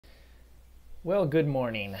Well, good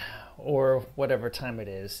morning, or whatever time it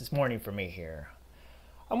is. It's morning for me here.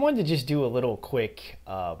 I wanted to just do a little quick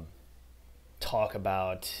talk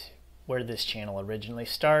about where this channel originally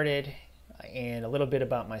started, and a little bit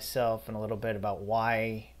about myself, and a little bit about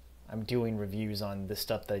why I'm doing reviews on the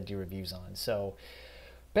stuff that I do reviews on. So,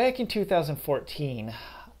 back in 2014,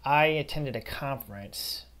 I attended a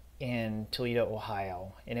conference in Toledo,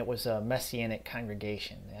 Ohio, and it was a Messianic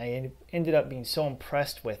congregation. I ended up being so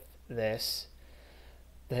impressed with this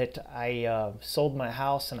that I sold my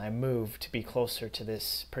house and I moved to be closer to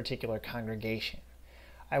this particular congregation.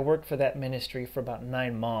 I worked for that ministry for about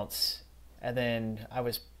 9 months, and then I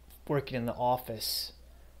was working in the office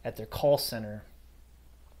at their call center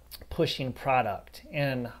pushing product,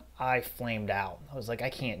 and I flamed out. I was like, I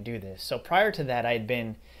can't do this. So prior to that, I'd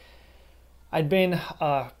been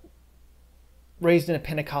raised in a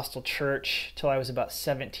Pentecostal church till I was about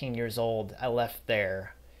 17 years old. I left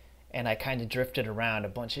there and I kind of drifted around a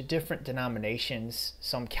bunch of different denominations,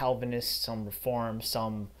 some Calvinist, some Reformed,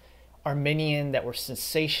 some Arminian that were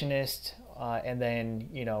cessationist, and then,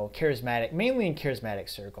 charismatic, mainly in charismatic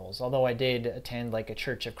circles. Although I did attend like a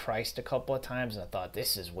Church of Christ a couple of times, and I thought,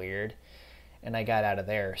 this is weird, and I got out of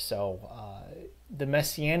there. So the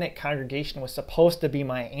Messianic congregation was supposed to be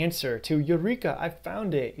my answer to Eureka, I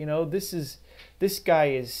found it. This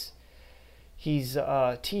guy is, he's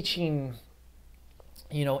teaching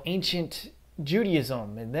ancient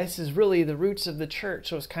Judaism, and this is really the roots of the church.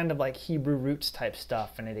 So it's kind of like Hebrew roots type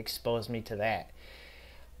stuff, and it exposed me to that.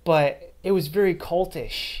 But it was very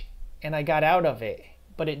cultish, and I got out of it.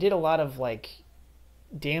 But it did a lot of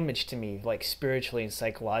damage to me, spiritually and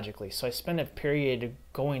psychologically. So I spent a period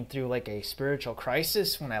going through a spiritual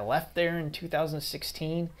crisis when I left there in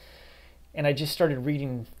 2016, and I just started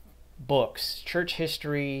reading books, church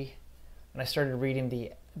history, and I started reading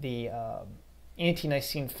the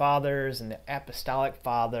Ante-Nicene Fathers and the Apostolic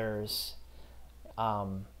Fathers.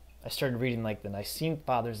 I started reading the Nicene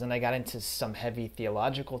Fathers, and I got into some heavy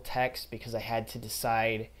theological texts because I had to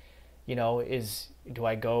decide, do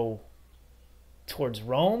I go towards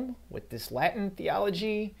Rome with this Latin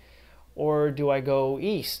theology, or do I go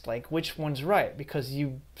east? Which one's right? Because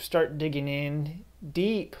you start digging in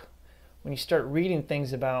deep when you start reading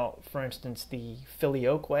things about, for instance, the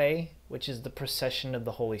Filioque, which is the procession of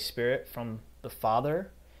the Holy Spirit from the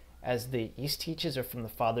Father, as the East teaches, or from the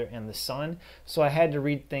Father and the Son. So I had to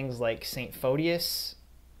read things like St. Photius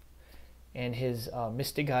and his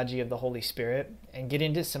mystagogy of the Holy Spirit, and get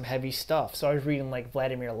into some heavy stuff. So I was reading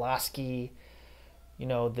Vladimir Lasky,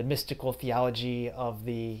 the mystical theology of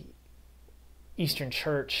the Eastern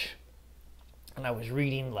Church, and I was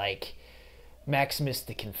reading Maximus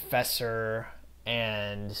the Confessor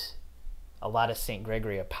and a lot of St.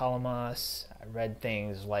 Gregory of Palamas. I read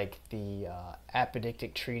things like the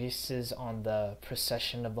apodictic treatises on the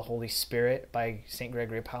procession of the Holy Spirit by St.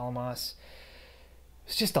 Gregory of Palamas.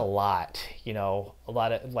 It's just a lot, a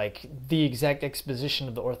lot of the exact exposition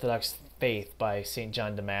of the Orthodox faith by St.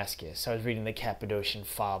 John Damascus. I was reading the Cappadocian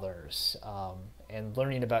Fathers, and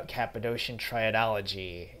learning about Cappadocian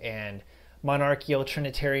triadology and monarchical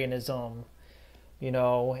Trinitarianism,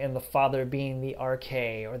 and the Father being the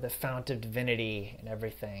arche, or the fount of divinity, and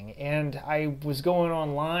everything. And I was going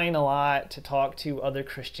online a lot to talk to other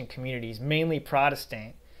Christian communities, mainly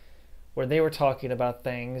Protestant, where they were talking about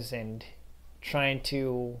things and trying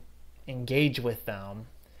to engage with them.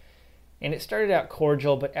 And it started out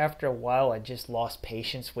cordial, but after a while I just lost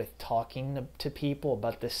patience with talking to people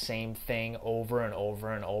about the same thing over and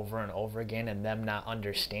over and over and over again, and them not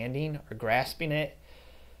understanding or grasping it.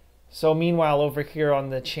 So meanwhile, over here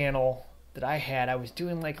on the channel that I had, I was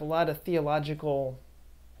doing a lot of theological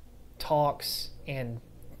talks and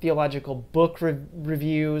theological book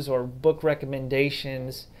reviews or book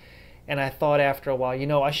recommendations. And I thought after a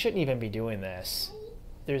while, I shouldn't even be doing this.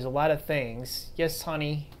 There's a lot of things. Yes,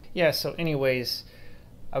 honey. Yeah, so anyways,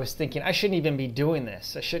 I was thinking I shouldn't even be doing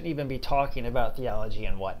this. I shouldn't even be talking about theology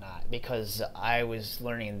and whatnot, because I was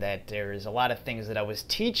learning that there's a lot of things that I was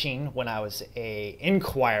teaching when I was a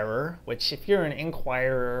inquirer, which if you're an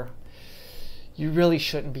inquirer, you really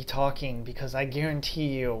shouldn't be talking, because I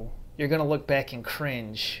guarantee you're going to look back and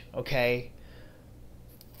cringe, okay?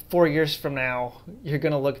 4 years from now, you're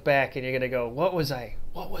going to look back and you're going to go, what was I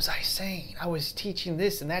saying? I was teaching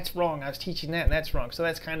this and that's wrong. I was teaching that and that's wrong. So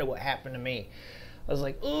that's kind of what happened to me. I was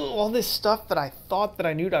like, oh, all this stuff that I thought that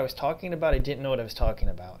I knew what I was talking about, I didn't know what I was talking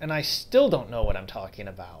about. And I still don't know what I'm talking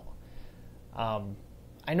about.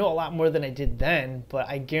 I know a lot more than I did then, but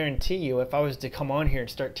I guarantee you if I was to come on here and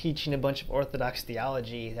start teaching a bunch of Orthodox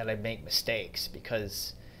theology, that I'd make mistakes,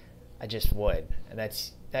 because I just would. And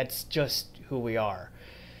that's just who we are.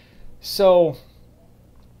 So,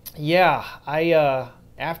 yeah,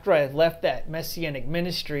 after I left that Messianic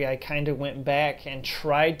ministry, I kind of went back and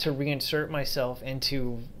tried to reinsert myself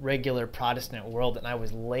into regular Protestant world, and I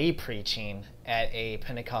was lay preaching at a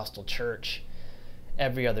Pentecostal church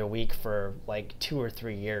every other week for like 2 or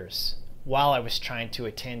 3 years while I was trying to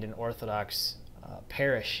attend an Orthodox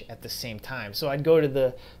parish at the same time. So I'd go to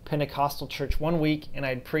the Pentecostal church one week and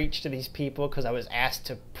I'd preach to these people because I was asked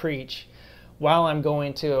to preach, while I'm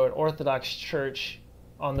going to an Orthodox church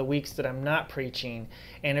on the weeks that I'm not preaching.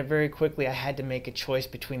 And very quickly I had to make a choice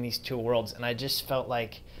between these two worlds, and I just felt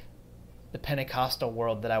like the Pentecostal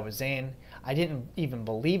world that I was in, I didn't even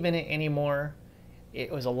believe in it anymore.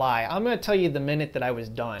 It was a lie. I'm going to tell you the minute that I was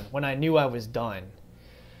done, when I knew I was done.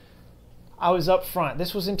 I was up front.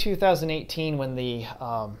 This was in 2018 when the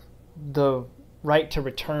right to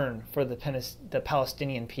return for the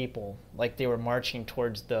Palestinian people, like they were marching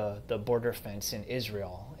towards the border fence in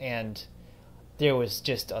Israel, and there was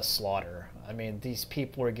just a slaughter. I mean, these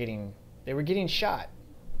people were getting shot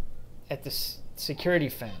at the security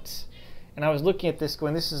fence, and I was looking at this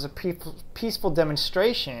going, this is a peaceful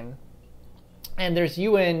demonstration. And there's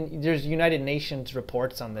United Nations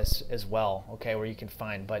reports on this as well, okay, where you can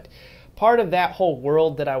find. But part of that whole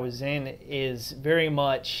world that I was in is very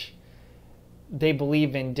much, they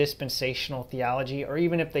believe in dispensational theology, or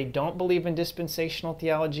even if they don't believe in dispensational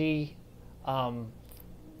theology,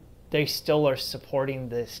 they still are supporting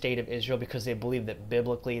the state of Israel because they believe that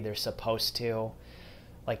biblically they're supposed to,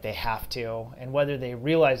 like they have to. And whether they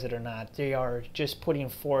realize it or not, they are just putting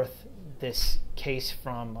forth this case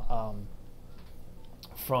from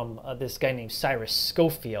this guy named Cyrus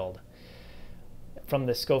Scofield from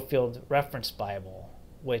the Scofield Reference Bible,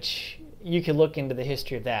 which you can look into the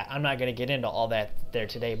history of that. I'm not going to get into all that there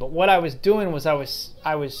today, but what I was doing was I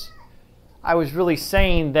was really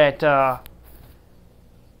saying that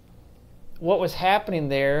what was happening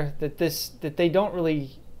there, that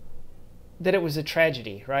it was a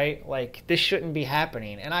tragedy, right? Like, this shouldn't be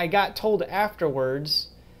happening. And I got told afterwards,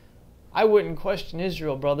 I wouldn't question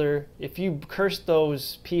Israel, brother. If you curse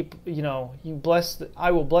those people,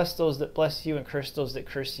 I will bless those that bless you and curse those that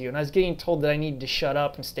curse you. And I was getting told that I needed to shut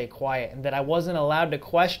up and stay quiet, and that I wasn't allowed to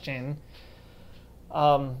question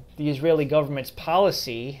the Israeli government's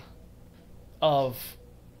policy of,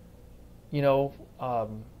 what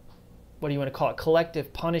do you want to call it,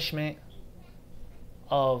 collective punishment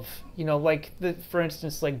of, for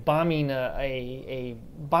instance, like bombing a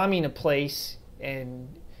place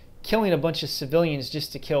and killing a bunch of civilians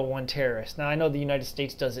just to kill one terrorist. Now, I know the United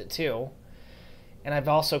States does it too, and I've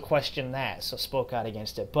also questioned that, so spoke out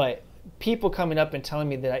against it. But people coming up and telling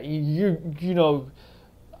me that I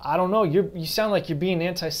don't know, you sound like you're being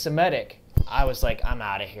anti-Semitic. I was like, I'm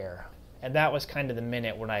out of here. And that was kind of the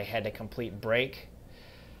minute when I had a complete break.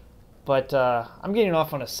 But I'm getting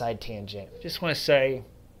off on a side tangent. Just want to say,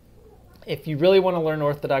 if you really want to learn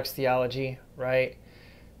Orthodox theology, right,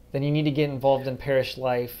 then you need to get involved in parish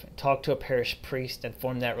life, talk to a parish priest, and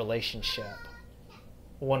form that relationship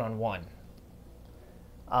one-on-one.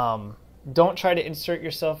 Don't try to insert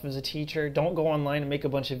yourself as a teacher. Don't go online and make a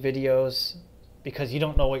bunch of videos because you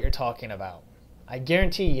don't know what you're talking about. I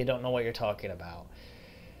guarantee you don't know what you're talking about.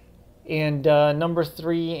 And number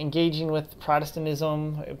 3, engaging with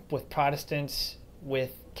Protestantism, with Protestants,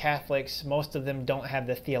 with Catholics. Most of them don't have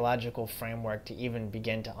the theological framework to even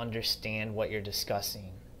begin to understand what you're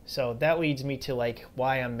discussing. So that leads me to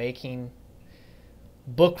why I'm making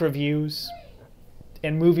book reviews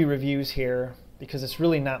and movie reviews here, because it's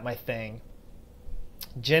really not my thing.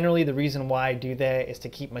 Generally, the reason why I do that is to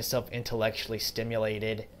keep myself intellectually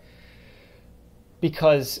stimulated,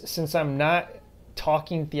 because since I'm not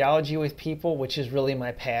talking theology with people, which is really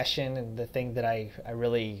my passion and the thing that I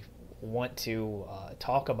really want to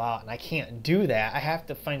talk about, and I can't do that, I have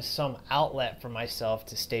to find some outlet for myself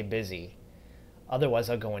to stay busy. Otherwise,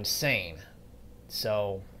 I'll go insane.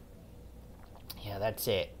 So, yeah, that's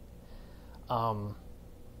it.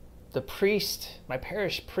 The priest, my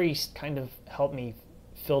parish priest, kind of helped me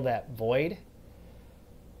fill that void.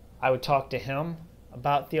 I would talk to him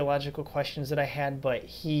about theological questions that I had, but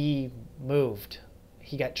he moved.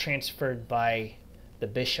 He got transferred by the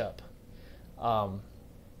bishop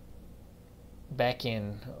back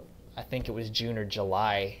in, I think it was June or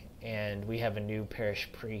July, and we have a new parish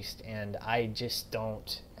priest, and I just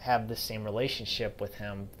don't have the same relationship with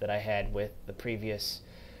him that I had with the previous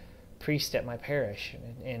priest at my parish,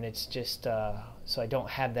 and it's just so I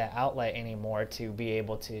don't have that outlet anymore to be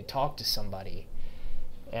able to talk to somebody.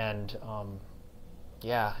 And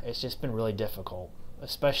yeah, it's just been really difficult,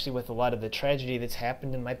 especially with a lot of the tragedy that's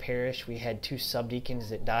happened in my parish. We had 2 subdeacons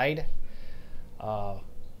that died.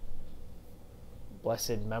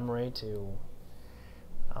 blessed memory to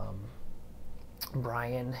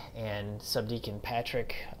Brian and Subdeacon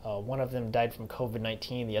Patrick. One of them died from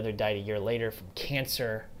COVID-19. The other died a year later from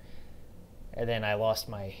cancer. And then I lost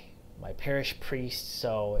my parish priest.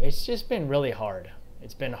 So it's just been really hard.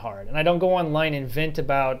 It's been hard. And I don't go online and vent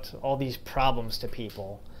about all these problems to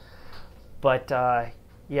people. But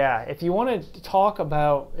yeah, if you want to talk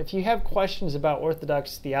about, if you have questions about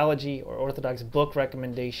Orthodox theology or Orthodox book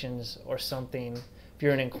recommendations or something, if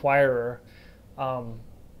you're an inquirer,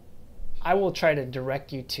 I will try to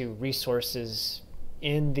direct you to resources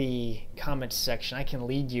in the comments section. I can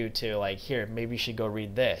lead you to, like, here, maybe you should go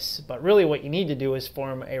read this. But really what you need to do is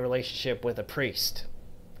form a relationship with a priest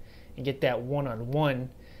and get that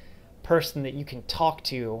one-on-one person that you can talk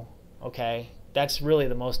to, okay? That's really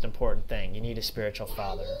the most important thing. You need a spiritual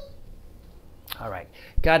father. All right.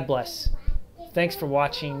 God bless. Thanks for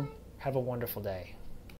watching. Have a wonderful day.